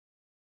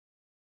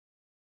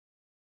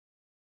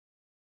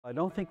I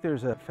don't think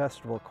there's a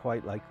festival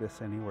quite like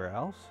this anywhere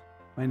else.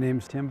 My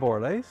name's Tim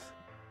Borlase.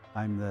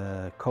 I'm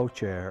the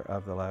co-chair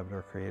of the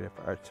Labrador Creative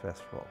Arts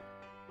Festival.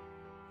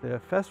 The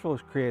festival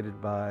was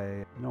created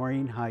by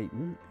Noreen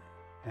Heighton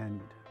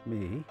and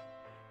me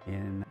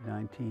in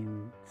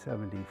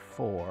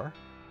 1974.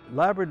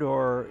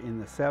 Labrador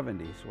in the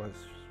 70s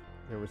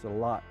there was a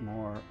lot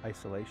more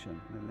isolation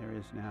than there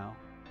is now.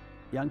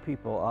 Young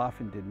people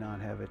often did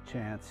not have a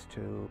chance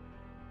to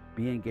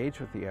be engaged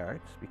with the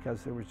arts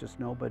because there was just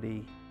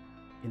nobody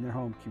in their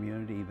home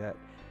community that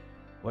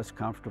was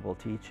comfortable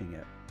teaching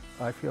it.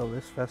 I feel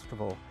this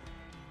festival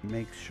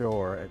makes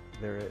sure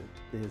there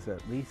is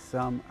at least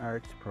some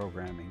arts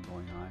programming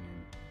going on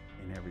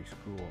in every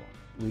school.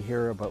 We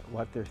hear about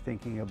what they're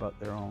thinking about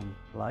their own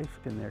life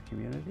in their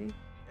community,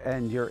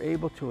 and you're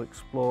able to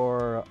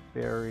explore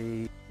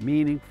very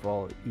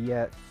meaningful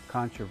yet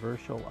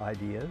controversial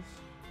ideas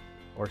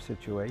or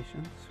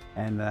situations,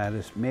 and that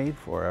is made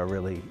for a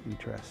really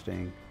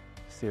interesting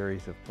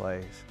series of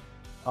plays.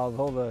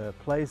 Although the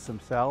plays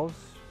themselves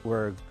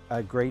were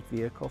a great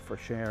vehicle for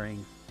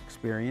sharing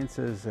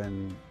experiences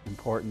and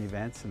important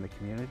events in the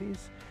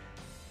communities,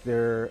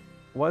 there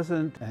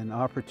wasn't an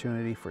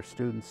opportunity for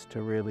students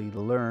to really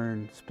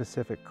learn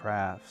specific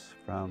crafts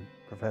from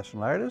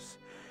professional artists,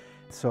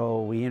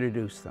 so we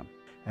introduced them.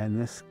 And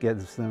this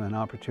gives them an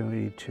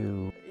opportunity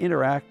to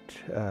interact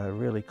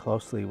really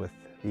closely with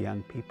the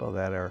young people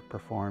that are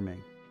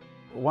performing.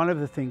 One of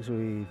the things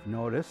we've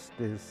noticed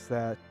is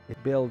that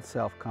it builds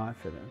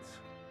self-confidence.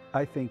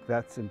 I think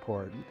that's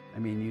important. I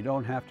mean, you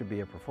don't have to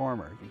be a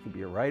performer. You could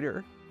be a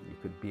writer, you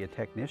could be a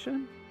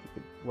technician, you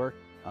could work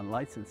on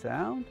lights and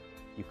sound,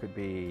 you could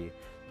be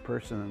the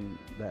person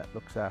that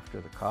looks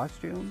after the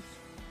costumes,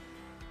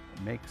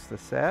 makes the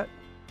set.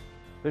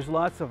 There's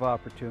lots of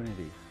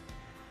opportunities,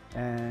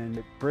 and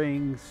it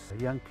brings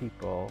young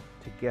people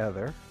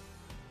together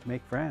to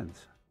make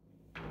friends.